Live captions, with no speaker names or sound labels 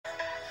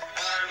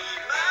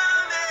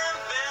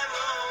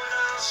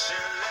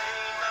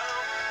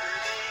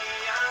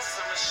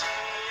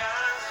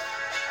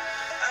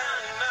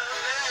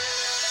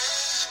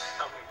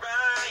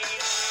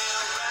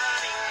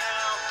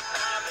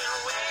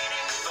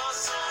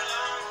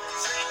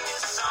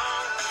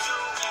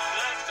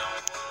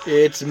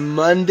It's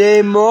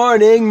Monday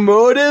morning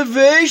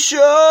motivation!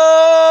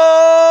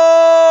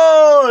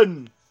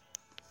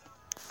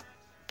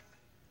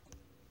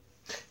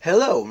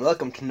 Hello, and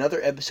welcome to another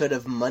episode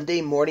of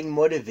Monday Morning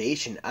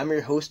Motivation. I'm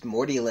your host,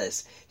 Morty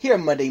Liss. Here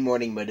on Monday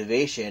Morning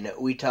Motivation,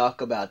 we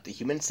talk about the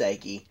human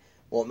psyche,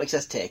 what makes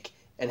us tick,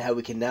 and how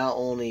we can not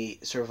only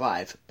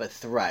survive, but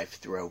thrive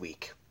through our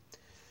week.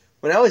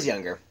 When I was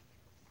younger,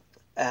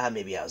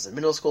 maybe I was in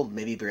middle school,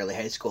 maybe barely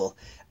high school,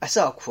 I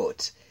saw a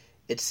quote.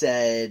 It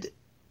said,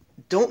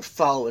 "Don't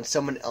follow in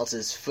someone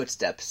else's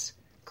footsteps,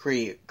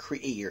 create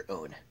your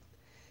own."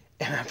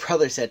 And my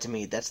brother said to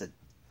me, "That's the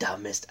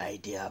dumbest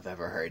idea I've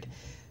ever heard."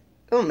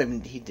 Well,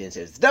 maybe he didn't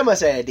say it was the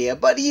dumbest idea,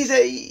 but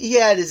he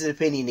had his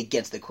opinion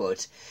against the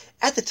quote.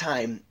 At the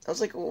time, I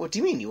was like, well, what do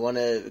you mean? You want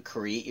to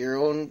create your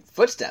own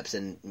footsteps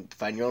and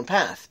find your own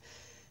path?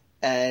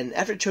 And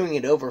after chewing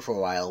it over for a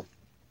while,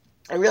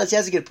 I realized he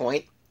has a good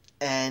point,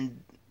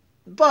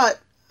 but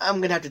I'm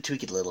going to have to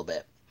tweak it a little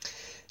bit.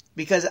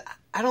 Because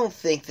I don't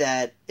think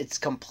that it's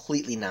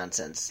completely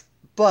nonsense.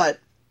 But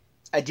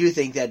I do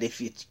think that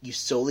if you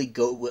solely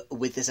go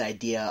with this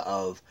idea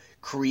of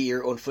create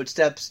your own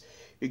footsteps,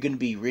 you're going to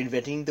be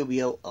reinventing the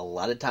wheel a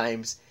lot of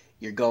times.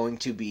 You're going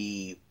to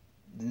be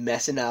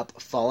messing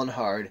up, falling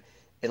hard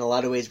in a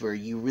lot of ways where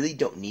you really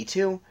don't need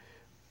to.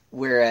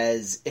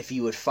 Whereas if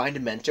you would find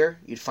a mentor,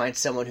 you'd find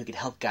someone who could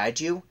help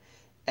guide you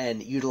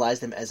and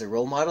utilize them as a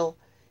role model,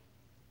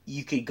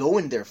 you could go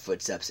in their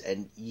footsteps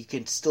and you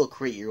can still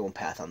create your own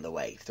path on the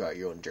way throughout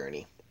your own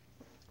journey.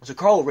 So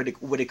Carl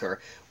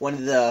Whitaker, one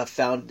of the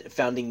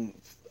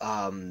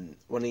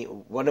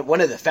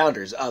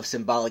founders of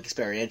symbolic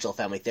experiential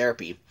family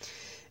therapy,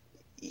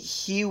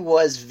 he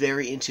was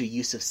very into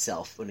use of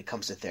self when it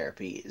comes to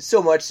therapy.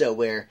 So much so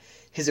where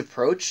his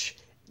approach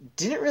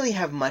didn't really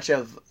have much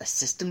of a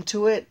system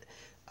to it.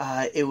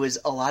 It was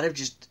a lot of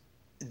just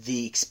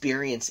the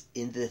experience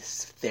in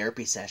this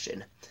therapy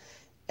session.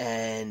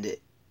 And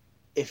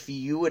if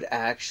you would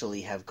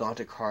actually have gone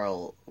to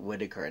Carl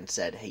Whitaker and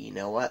said, "Hey, you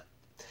know what,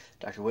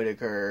 Dr.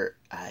 Whitaker,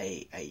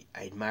 I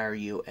admire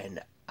you,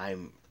 and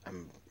I'm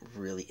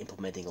really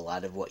implementing a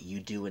lot of what you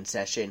do in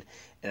session,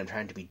 and I'm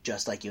trying to be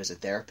just like you as a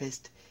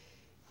therapist,"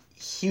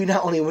 he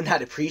not only would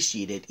not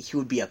appreciate it, he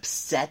would be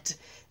upset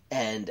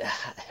and,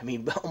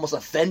 almost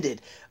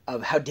offended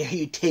of how dare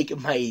you take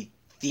my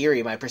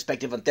theory, my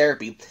perspective on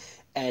therapy,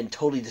 and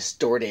totally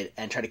distort it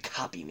and try to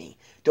copy me.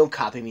 Don't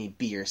copy me,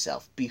 be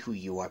yourself, be who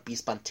you are, be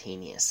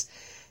spontaneous.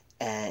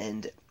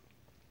 And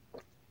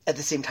at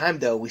the same time,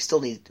 though, we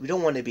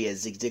don't want to be, as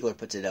Zig Ziglar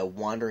puts it, a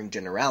wandering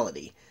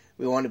generality.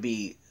 We want to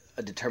be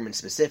a determined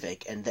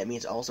specific, and that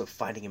means also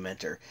finding a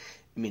mentor.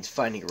 It means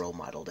finding a role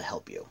model to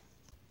help you.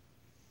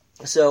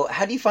 So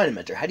how do you find a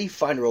mentor? How do you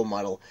find a role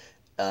model,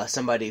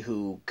 somebody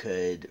who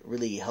could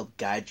really help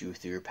guide you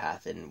through your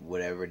path and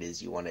whatever it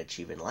is you want to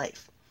achieve in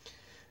life?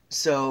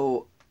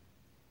 So,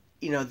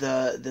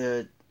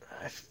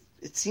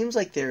 it seems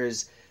like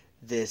there's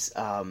this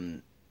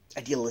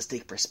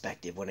idealistic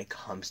perspective when it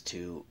comes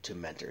to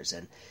mentors,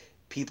 and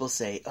people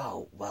say,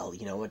 "Oh, well,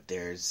 you know what?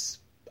 There's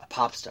a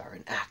pop star,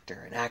 an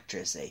actor, an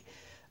actress, a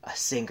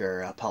singer,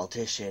 a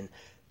politician,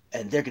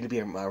 and they're going to be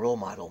a role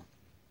model."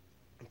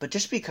 But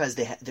just because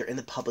they're in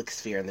the public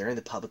sphere and they're in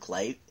the public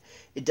light,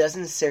 it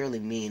doesn't necessarily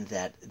mean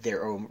that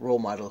they're a role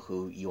model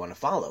who you want to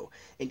follow.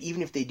 And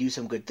even if they do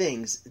some good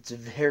things, it's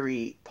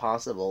very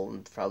possible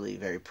and probably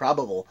very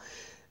probable,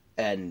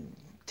 and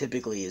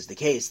typically is the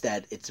case,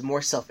 that it's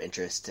more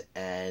self-interest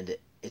and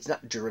it's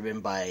not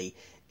driven by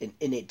an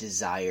innate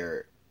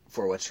desire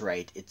for what's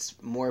right. It's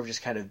more of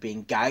just kind of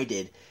being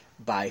guided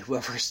by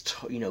whoever's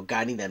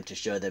guiding them to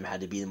show them how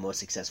to be the most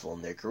successful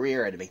in their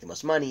career, how to make the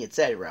most money,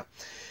 etc.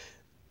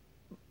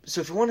 So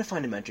if you want to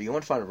find a mentor, you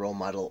want to find a role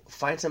model,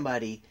 find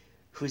somebody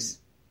who's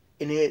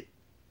in it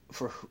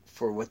for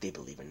what they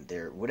believe in.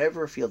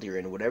 Whatever field you're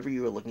in, whatever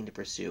you are looking to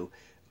pursue,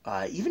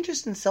 even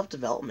just in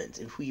self-development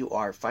and who you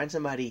are, find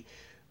somebody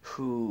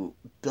who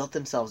built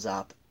themselves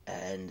up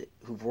and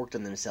who've worked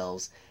on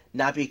themselves,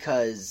 not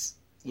because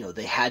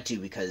they had to,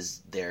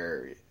 because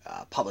they're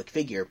a public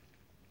figure,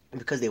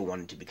 because they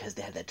wanted to, because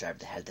they had that drive,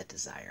 they had that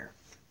desire.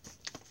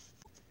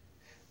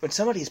 When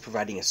somebody's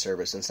providing a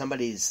service, when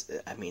somebody's,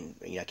 I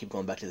keep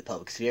going back to the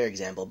public sphere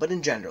example, but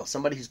in general,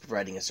 somebody who's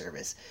providing a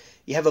service,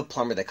 you have a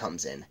plumber that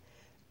comes in.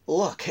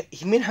 Look,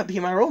 he may not be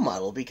my role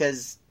model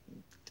because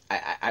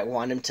I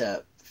want him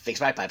to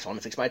fix my pipes, I want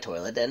to fix my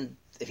toilet, and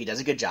if he does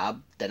a good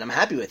job, then I'm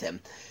happy with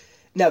him.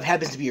 Now, if he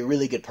happens to be a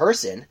really good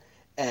person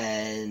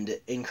and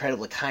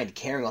incredibly kind,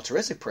 caring,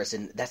 altruistic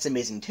person, that's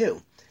amazing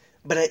too.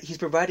 But he's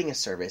providing a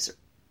service,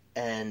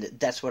 and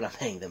that's what I'm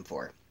paying them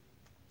for.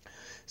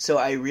 So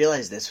I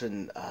realized this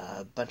when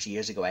a bunch of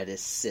years ago I had a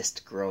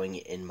cyst growing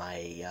in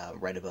my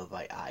right above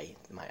my eye,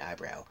 my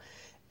eyebrow,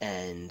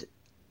 and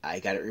I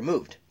got it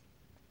removed.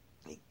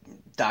 The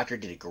doctor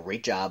did a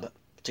great job,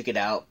 took it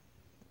out,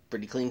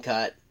 pretty clean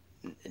cut,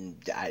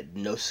 and I had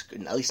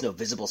at least no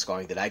visible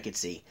scarring that I could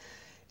see.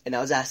 And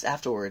I was asked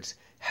afterwards,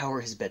 how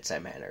are his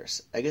bedside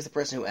manners? I guess the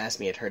person who asked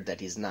me had heard that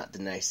he's not the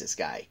nicest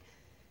guy.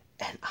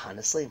 And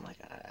honestly, I'm like,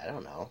 I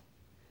don't know.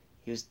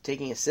 He was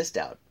taking a cyst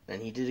out,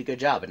 and he did a good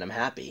job, and I'm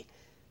happy.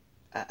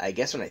 I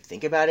guess when I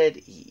think about it,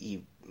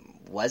 he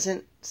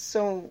wasn't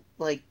so,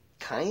 like,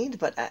 kind,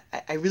 but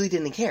I really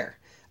didn't care.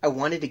 I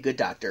wanted a good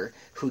doctor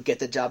who would get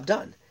the job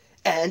done.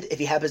 And if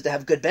he happens to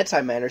have good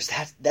bedside manners,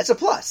 that's a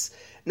plus.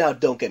 Now,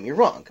 don't get me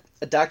wrong.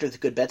 A doctor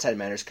with good bedside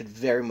manners could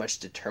very much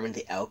determine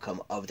the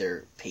outcome of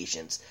their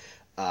patients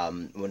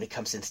when it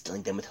comes to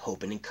instilling them with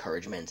hope and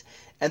encouragement.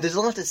 And there's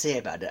a lot to say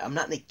about it. I'm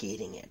not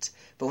negating it.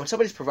 But when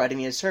somebody's providing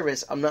me a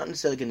service, I'm not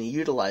necessarily going to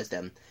utilize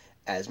them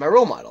as my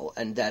role model.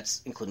 And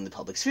that's including the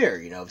public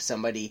sphere.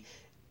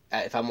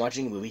 If I'm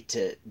watching a movie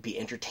to be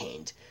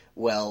entertained,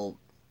 well,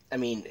 I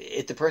mean,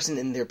 if the person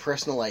in their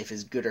personal life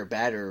is good or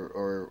bad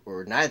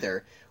or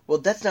neither, well,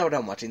 that's not what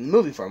I'm watching the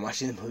movie for. I'm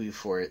watching the movie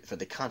for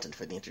the content,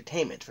 for the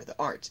entertainment, for the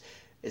art.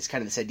 It's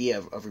kind of this idea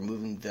of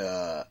removing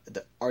the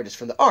artist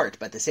from the art,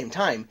 but at the same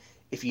time,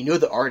 if you know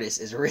the artist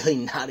is really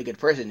not a good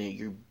person,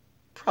 you're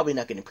probably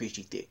not going to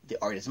appreciate the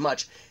art as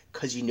much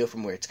because you know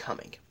from where it's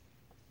coming.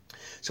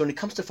 So when it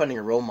comes to finding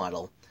a role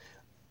model,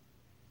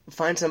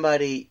 find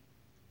somebody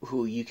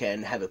who you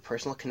can have a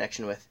personal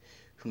connection with,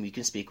 whom you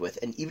can speak with,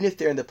 and even if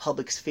they're in the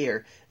public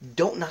sphere,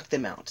 don't knock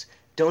them out.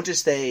 Don't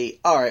just say,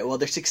 all right, well,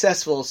 they're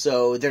successful,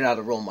 so they're not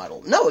a role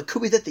model. No, it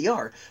could be that they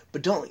are,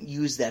 but don't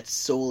use that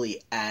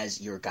solely as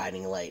your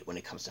guiding light when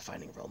it comes to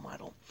finding a role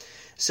model.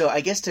 So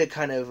I guess to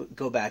kind of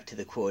go back to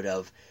the quote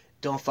of,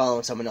 don't follow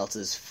in someone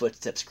else's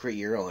footsteps, create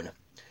your own.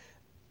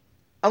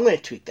 I'm going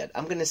to tweak that.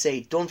 I'm going to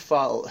say, don't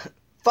follow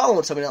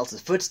in someone else's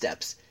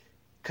footsteps,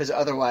 because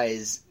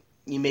otherwise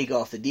you may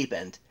go off the deep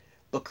end,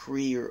 but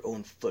create your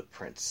own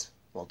footprints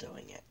while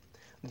doing it.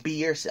 Be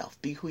yourself.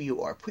 Be who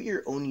you are. Put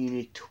your own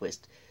unique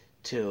twist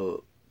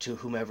to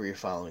whomever you're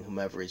following,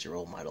 whomever is your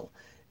role model.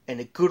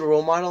 And a good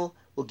role model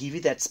will give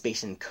you that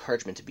space and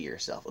encouragement to be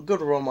yourself. A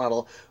good role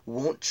model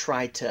won't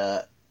try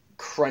to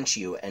crunch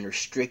you and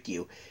restrict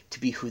you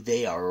to be who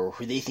they are or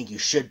who they think you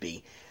should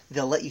be.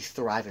 They'll let you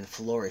thrive and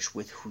flourish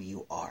with who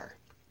you are.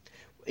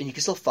 And you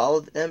can still follow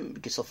them,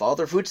 you can still follow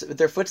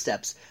their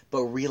footsteps,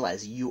 but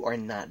realize you are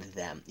not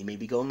them. You may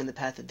be going in the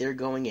path that they're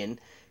going in,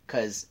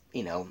 because,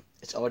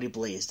 it's already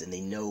blazed and they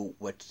know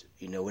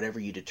whatever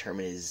you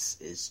determine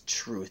is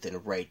truth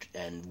and right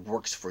and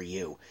works for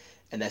you.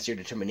 And that's your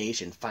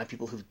determination. Find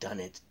people who've done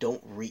it.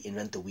 Don't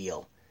reinvent the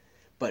wheel.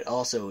 But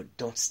also,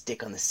 don't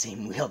stick on the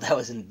same wheel that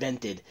was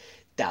invented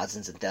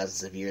thousands and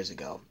thousands of years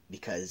ago.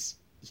 Because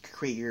you can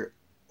create your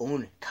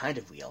own kind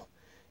of wheel.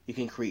 You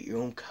can create your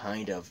own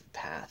kind of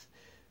path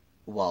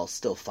while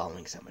still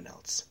following someone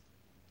else.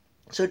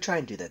 So try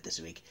and do that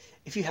this week.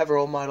 If you have a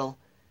role model,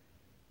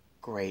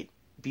 great.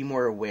 Be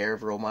more aware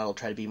of a role model.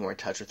 Try to be more in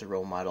touch with a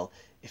role model.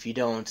 If you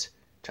don't,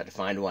 try to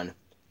find one.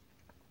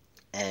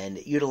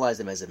 And utilize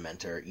them as a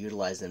mentor.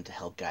 Utilize them to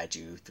help guide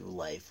you through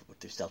life,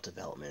 through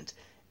self-development,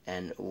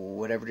 and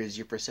whatever it is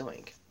you're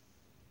pursuing.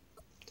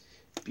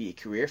 Be it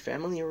career,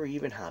 family, or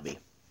even hobby.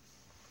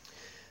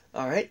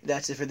 Alright,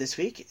 that's it for this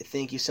week.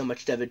 Thank you so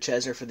much, David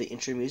Chesner, for the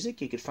intro music.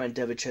 You can find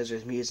David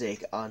Chesner's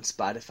music on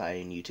Spotify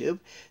and YouTube.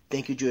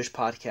 Thank you, Jewish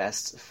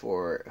Podcasts,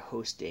 for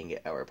hosting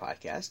our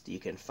podcast. You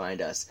can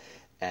find us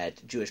at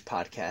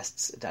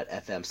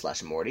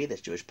jewishpodcasts.fm/Mordy.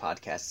 That's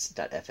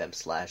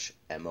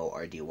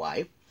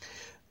jewishpodcasts.fm/MORDY.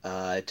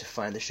 To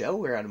find the show,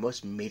 we're on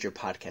most major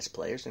podcast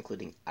players,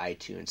 including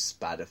iTunes,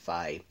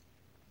 Spotify,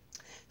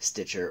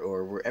 Stitcher,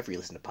 or wherever you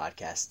listen to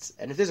podcasts.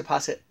 And if there's a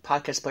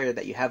podcast player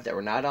that you have that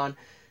we're not on,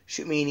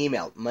 shoot me an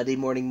email,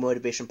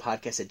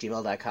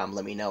 mondaymorningmotivationpodcast@gmail.com.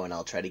 Let me know, and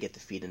I'll try to get the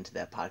feed into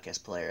that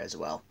podcast player as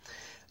well.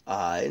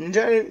 And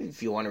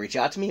if you want to reach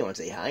out to me, you want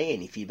to say hi,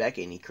 any feedback,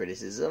 any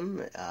criticism,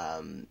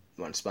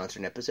 you want to sponsor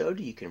an episode,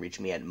 you can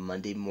reach me at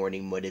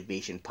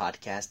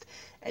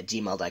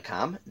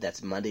mondaymorningmotivationpodcast@gmail.com.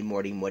 That's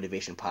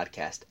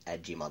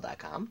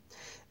mondaymorningmotivationpodcast@gmail.com.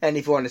 And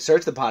if you want to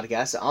search the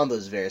podcast on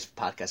those various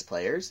podcast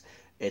players,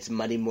 it's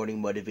Monday Morning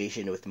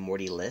Motivation with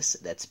Morty Liss.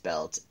 That's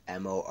spelled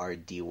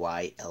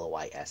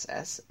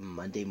MORDYLYSS.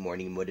 Monday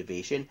Morning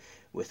Motivation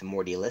with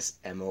Morty Liss.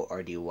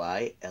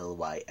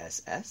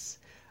 MORDYLYSS.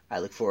 I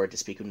look forward to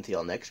speaking with you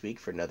all next week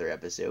for another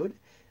episode.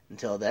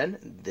 Until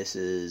then, this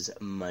is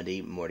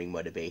Monday Morning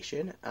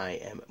Motivation. I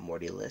am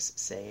Morty Liss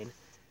saying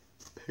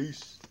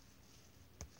peace.